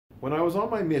when I was on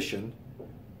my mission,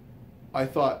 I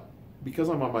thought, because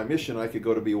I'm on my mission, I could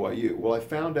go to BYU. Well, I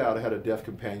found out I had a deaf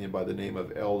companion by the name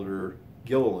of Elder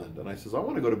Gilliland, and I says, I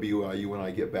want to go to BYU when I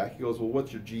get back. He goes, well,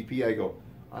 what's your GPA? I go,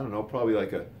 I don't know, probably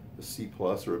like a C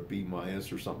plus or a B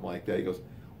minus or something like that. He goes,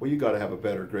 well, you got to have a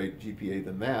better grade GPA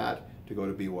than that to go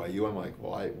to BYU. I'm like,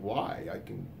 well, why?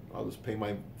 I'll just pay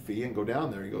my fee and go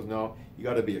down there. He goes, no, you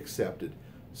got to be accepted.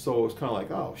 So it was kind of like,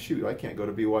 oh shoot, I can't go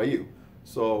to BYU.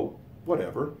 So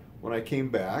whatever. When I came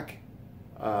back,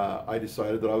 I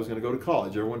decided that I was going to go to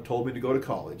college. Everyone told me to go to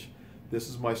college. This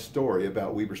is my story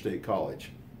about Weber State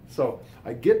College. So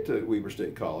I get to Weber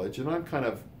State College,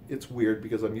 and it's weird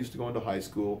because I'm used to going to high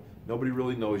school. Nobody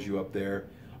really knows you up there.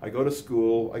 I go to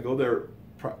school. I go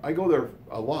there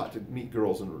a lot to meet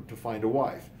girls and to find a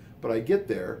wife. But I get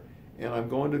there, and I'm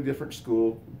going to different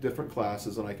school, different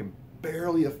classes, and I can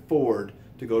barely afford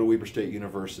to go to Weber State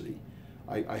University.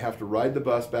 I have to ride the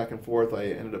bus back and forth. I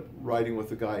ended up riding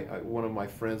with a guy, one of my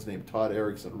friends named Todd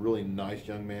Erickson, a really nice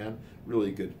young man,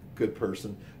 really good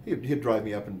person. He'd drive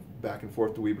me up and back and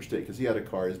forth to Weber State because he had a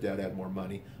car. His dad had more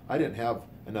money. I didn't have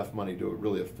enough money to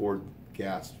really afford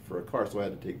gas for a car, so I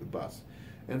had to take the bus.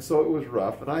 And so it was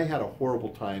rough, and I had a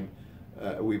horrible time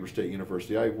at Weber State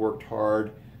University. I worked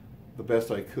hard the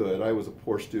best I could. I was a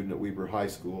poor student at Weber High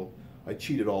School. I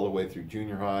cheated all the way through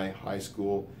junior high, high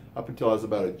school. Up until I was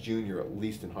about a junior, at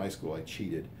least in high school, I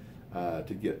cheated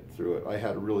to get through it. I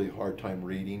had a really hard time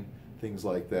reading, things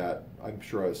like that. I'm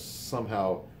sure I was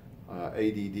somehow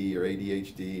ADD or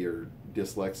ADHD or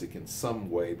dyslexic in some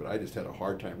way, but I just had a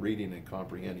hard time reading and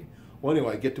comprehending. Well,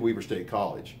 anyway, I get to Weber State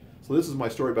College. So this is my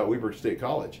story about Weber State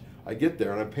College. I get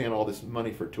there and I'm paying all this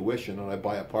money for tuition, and I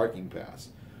buy a parking pass.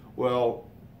 Well,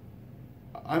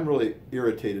 I'm really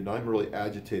irritated and I'm really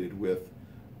agitated with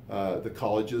the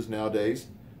colleges nowadays.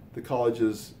 The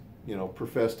colleges,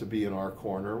 profess to be in our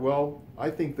corner. Well, I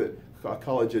think that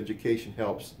college education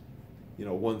helps,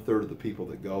 1/3 of the people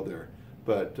that go there.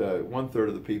 But 1/3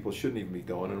 of the people shouldn't even be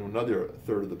going, and another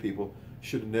third of the people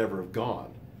should never have gone.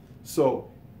 So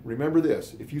remember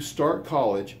this: if you start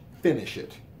college, finish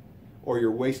it, or you're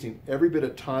wasting every bit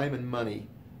of time and money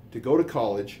to go to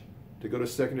college, to go to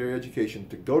secondary education,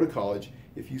 to go to college.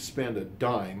 If you spend a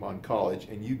dime on college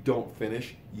and you don't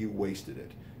finish, you wasted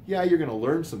it. Yeah, you're going to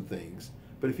learn some things,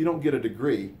 but if you don't get a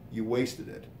degree, you wasted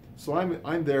it. So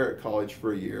I'm there at college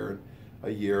for a year.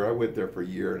 I went there for a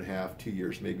year and a half, 2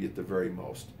 years maybe at the very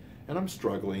most, and I'm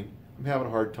struggling. I'm having a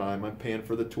hard time. I'm paying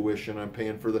for the tuition. I'm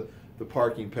paying for the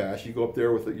parking pass. You go up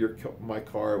there with my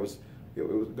car. It was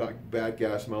got bad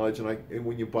gas mileage, and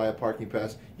when you buy a parking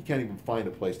pass, you can't even find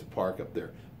a place to park up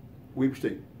there.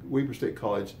 Weber State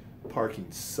College parking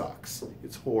sucks.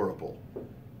 It's horrible.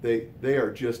 They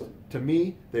are just, to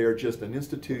me, they are just an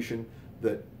institution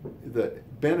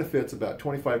that benefits about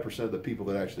 25% of the people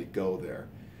that actually go there.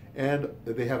 And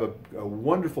they have a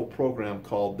wonderful program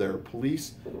called their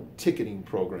police ticketing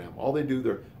program.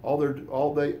 The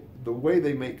way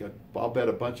they make I'll bet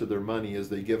a bunch of their money is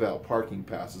they give out parking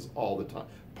passes all the time,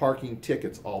 parking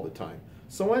tickets all the time.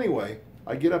 So anyway,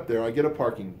 I get up there, I get a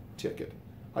parking ticket,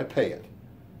 I pay it.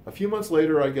 A few months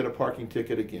later, I get a parking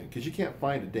ticket again because you can't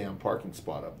find a damn parking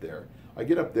spot up there. I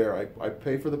get up there, I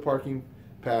pay for the parking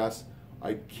pass.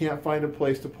 I can't find a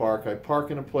place to park. I park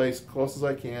in a place close as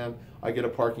I can. I get a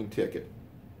parking ticket.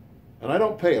 And I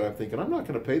don't pay it. I'm thinking, I'm not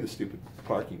going to pay the stupid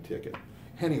parking ticket.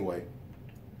 Anyway,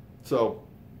 so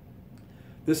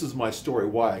this is my story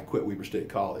why I quit Weber State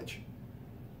College.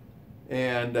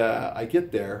 And I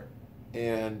get there,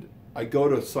 and I go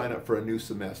to sign up for a new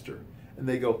semester. And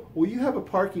they go, well, you have a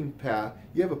parking pass,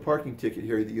 you have a parking ticket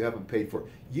here that you haven't paid for.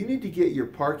 You need to get your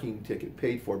parking ticket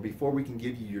paid for before we can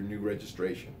give you your new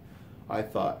registration. I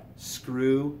thought,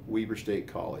 screw Weber State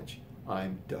College.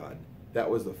 I'm done. That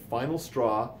was the final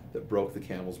straw that broke the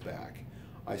camel's back.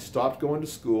 I stopped going to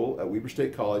school at Weber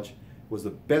State College. It was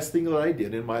the best thing that I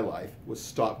did in my life was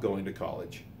stop going to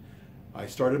college. I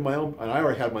started my own, and I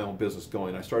already had my own business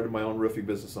going. I started my own roofing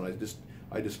business, and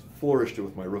I just flourished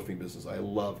with my roofing business. I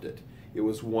loved it. It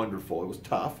was wonderful. It was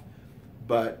tough,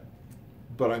 but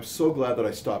I'm so glad that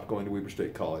I stopped going to Weber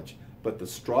State College. But the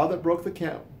straw that broke the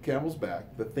camel's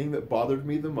back, the thing that bothered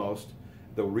me the most,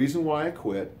 the reason why I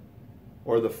quit,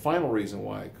 or the final reason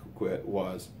why I quit,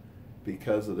 was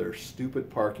because of their stupid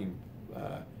parking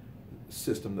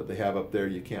system that they have up there.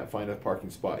 You can't find a parking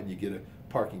spot and you get a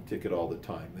parking ticket all the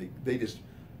time. They just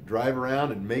drive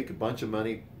around and make a bunch of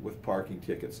money with parking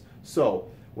tickets. So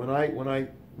when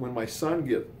my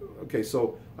son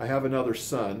so I have another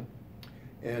son,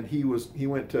 and he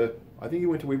went to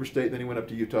Weber State, then he went up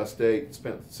to Utah State,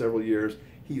 spent several years.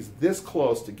 He's this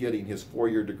close to getting his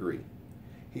 4-year degree.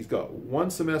 He's got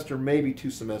 1 semester, maybe 2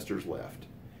 semesters left.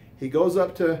 He goes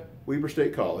up to Weber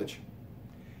State College.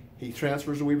 He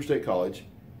transfers to Weber State College.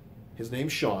 His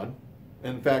name's Sean.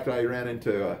 In fact, I ran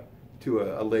into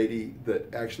a lady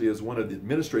that actually is one of the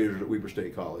administrators at Weber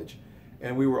State College,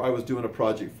 and I was doing a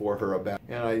project for her about,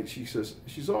 and she says,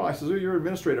 I said, oh, you're an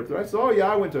administrator up there. I said, oh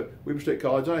yeah, I went to Weber State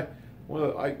College. I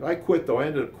quit though. I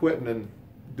ended up quitting and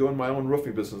doing my own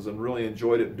roofing business and really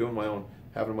enjoyed it, and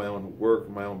having my own work,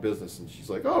 my own business. And she's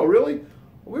like, oh really?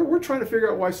 We're trying to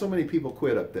figure out why so many people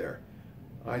quit up there.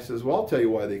 I says, well, I'll tell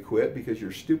you why they quit, because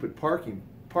your stupid parking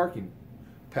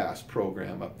pass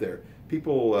program up there.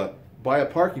 People buy a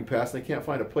parking pass and they can't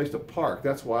find a place to park.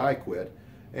 That's why I quit.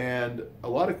 And a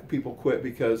lot of people quit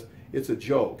because it's a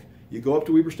joke. You go up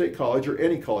to Weber State College, or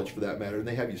any college for that matter, and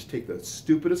they have you take the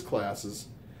stupidest classes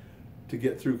to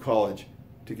get through college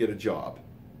to get a job.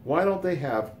 Why don't they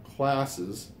have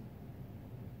classes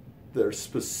that are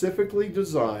specifically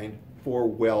designed for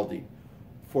welding,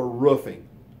 for roofing,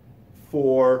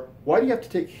 why do you have to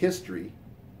take history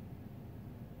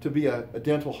to be a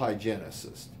dental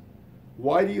hygienist?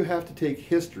 Why do you have to take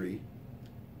history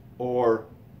or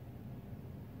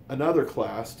another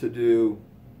class to do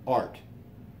art?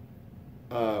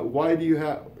 Why do you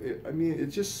have, I mean,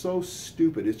 it's just so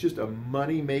stupid. It's just a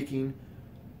money-making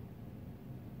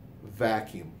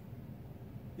vacuum.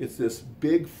 It's this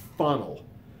big funnel.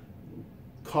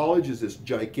 College is this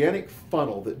gigantic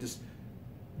funnel that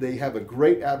they have a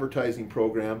great advertising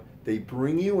program. They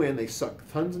bring you in, they suck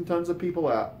tons and tons of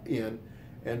people in,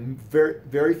 and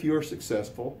very few are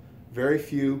successful. Very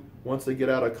few, once they get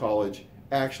out of college,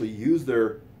 actually use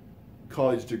their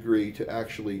college degree to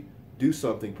actually do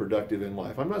something productive in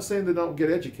life. I'm not saying they don't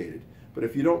get educated, but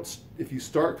if you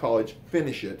start college,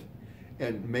 finish it,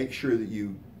 and make sure that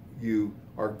you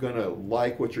are going to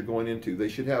like what you're going into. They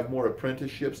should have more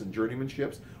apprenticeships and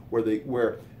journeymanships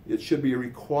where it should be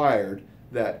required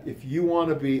that if you want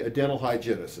to be a dental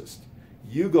hygienist,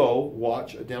 you go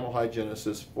watch a dental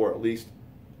hygienist for at least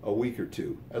a week or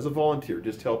two as a volunteer,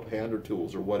 just help hand or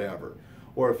tools or whatever.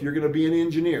 Or if you're going to be an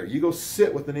engineer, you go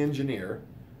sit with an engineer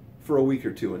for a week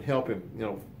or two and help him,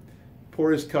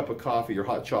 pour his cup of coffee or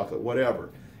hot chocolate, whatever.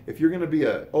 If you're going to be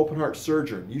an open heart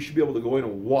surgeon, you should be able to go in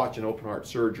and watch an open heart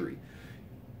surgery.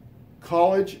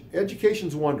 College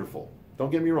education's wonderful.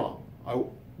 Don't get me wrong.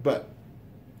 But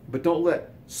don't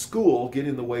let school get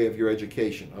in the way of your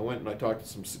education. I went and I talked to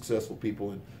some successful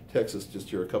people in Texas just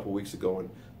here a couple weeks ago, and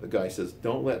the guy says,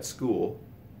 don't let school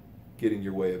get in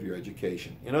your way of your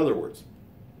education. In other words,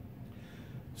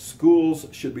 schools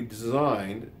should be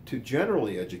designed to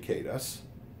generally educate us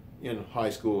in high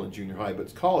school and junior high,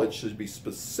 but college should be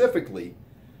specifically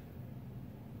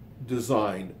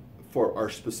designed for our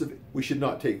specific. We should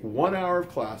not take 1 hour of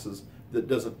classes that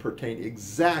doesn't pertain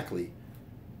exactly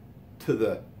to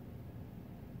the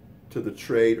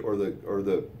trade or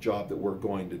the job that we're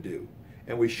going to do.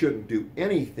 And we shouldn't do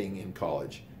anything in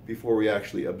college before we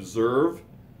actually observe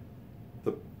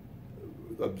the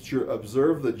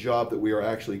job that we are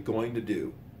actually going to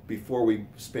do, before we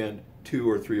spend 2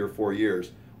 or 3 or 4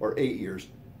 years or 8 years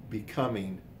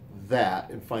becoming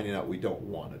that and finding out we don't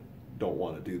want to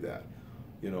do that.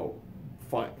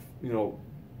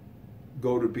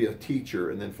 Go to be a teacher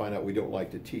and then find out we don't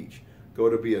like to teach. Go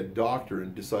to be a doctor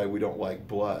and decide we don't like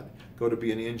blood. Go to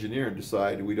be an engineer and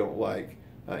decide we don't like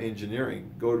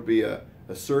engineering. Go to be a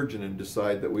surgeon and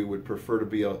decide that we would prefer to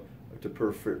be an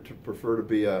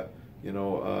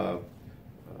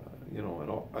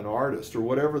artist, or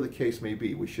whatever the case may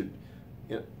be.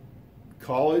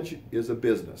 College is a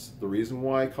business. The reason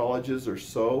why colleges are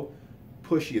so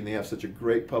pushy and they have such a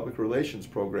great public relations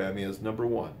program is, number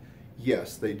one,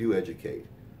 yes, they do educate,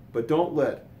 but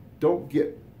don't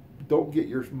get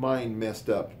your mind messed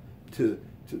up to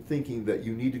thinking that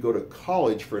you need to go to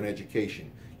college for an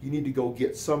education. You need to go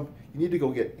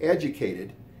get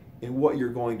educated in what you're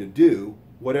going to do,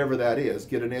 whatever that is.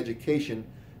 Get an education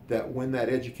that when that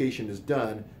education is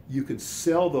done, you can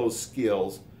sell those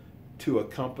skills to a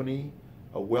company,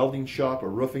 a welding shop, a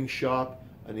roofing shop,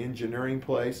 an engineering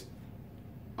place.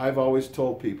 I've always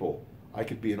told people I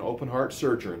could be an open heart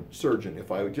surgeon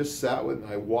if I just sat with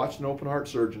and I watched an open heart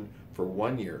surgeon for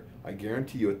 1 year. I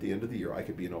guarantee you at the end of the year I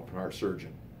could be an open heart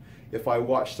surgeon. If I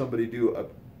watched somebody do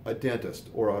a dentist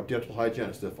or a dental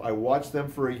hygienist, if I watched them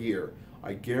for a year,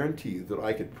 I guarantee you that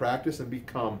I could practice and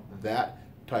become that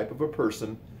type of a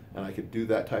person, and I could do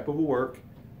that type of work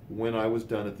when I was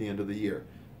done at the end of the year.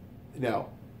 Now,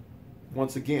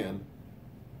 once again,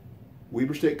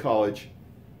 Weber State College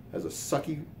has a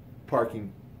sucky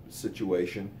parking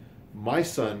situation. My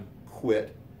son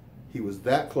quit. He was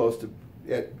that close to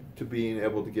being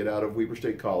able to get out of Weber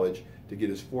State College to get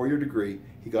his 4-year degree.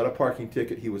 He got a parking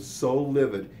ticket. He was so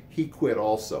livid, he quit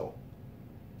also.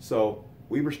 So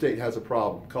Weber State has a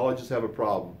problem. Colleges have a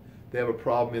problem. They have a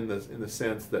problem in the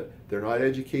sense that they're not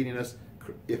educating us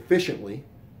efficiently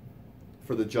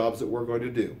for the jobs that we're going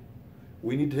to do.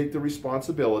 We need to take the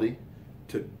responsibility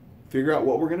to figure out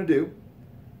what we're going to do,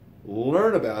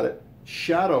 learn about it,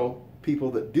 shadow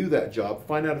people that do that job,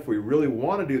 find out if we really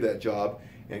want to do that job,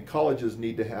 and colleges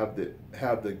need to have the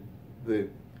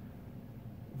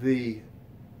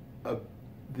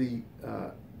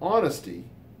honesty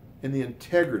and the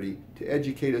integrity to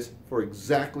educate us for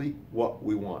exactly what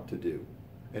we want to do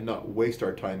and not waste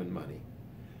our time and money.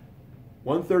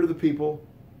 1/3 of the people,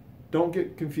 don't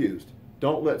get confused.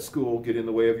 Don't let school get in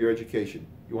the way of your education.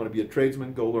 You want to be a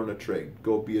tradesman, go learn a trade.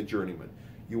 Go be a journeyman.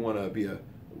 You want to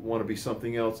be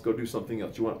something else, go do something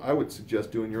else. I would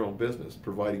suggest doing your own business,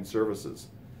 providing services.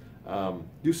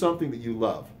 Do something that you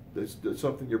love. That's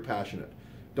something you're passionate.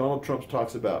 Donald Trump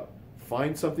talks about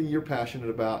find something you're passionate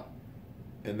about,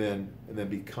 and then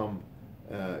become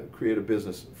create a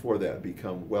business for that and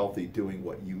become wealthy doing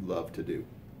what you love to do.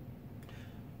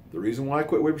 The reason why I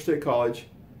quit Weber State College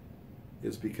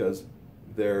is because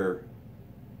their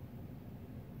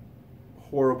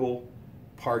horrible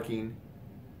parking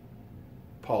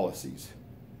policies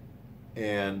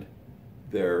and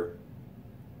their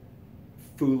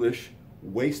foolish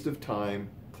waste of time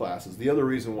classes. The other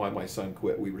reason why my son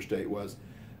quit Weber State was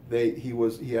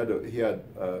he had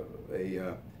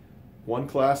one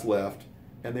class left,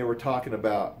 and they were talking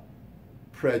about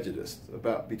prejudice,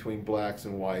 about between blacks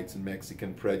and whites and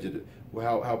Mexican prejudice,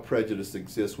 how prejudice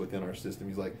exists within our system.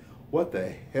 He's like, what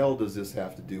the hell does this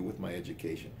have to do with my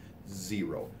education?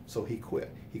 Zero. So he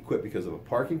quit. He quit because of a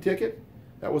parking ticket.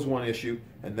 That was one issue.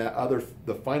 And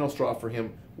the final straw for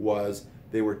him was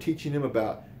they were teaching him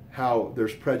about how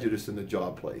there's prejudice in the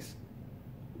job place.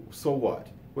 So what?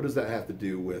 What does that have to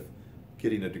do with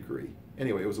getting a degree?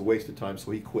 Anyway, it was a waste of time,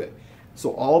 so he quit.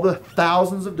 So all the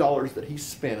thousands of dollars that he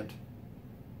spent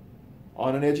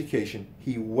on an education,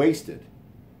 he wasted.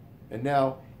 And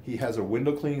now he has a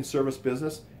window cleaning service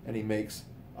business, and he makes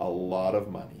a lot of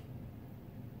money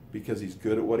because he's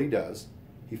good at what he does.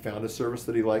 He found a service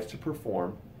that he likes to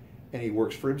perform, and he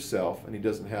works for himself, and he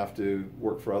doesn't have to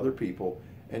work for other people,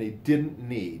 and he didn't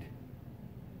need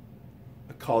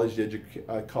a college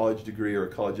degree or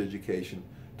a college education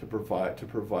to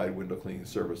provide window cleaning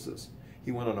services.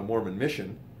 He went on a Mormon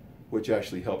mission, which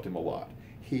actually helped him a lot.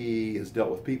 He has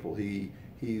dealt with people. He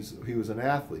was an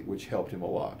athlete, which helped him a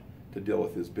lot to deal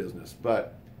with his business.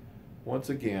 But once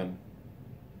again,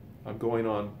 I'm going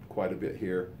on quite a bit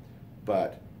here,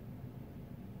 but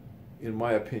in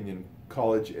my opinion,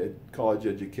 college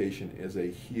education is a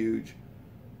huge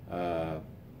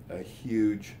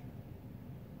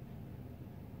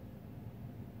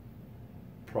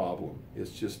problem.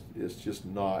 It's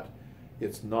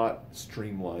not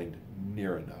streamlined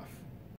near enough.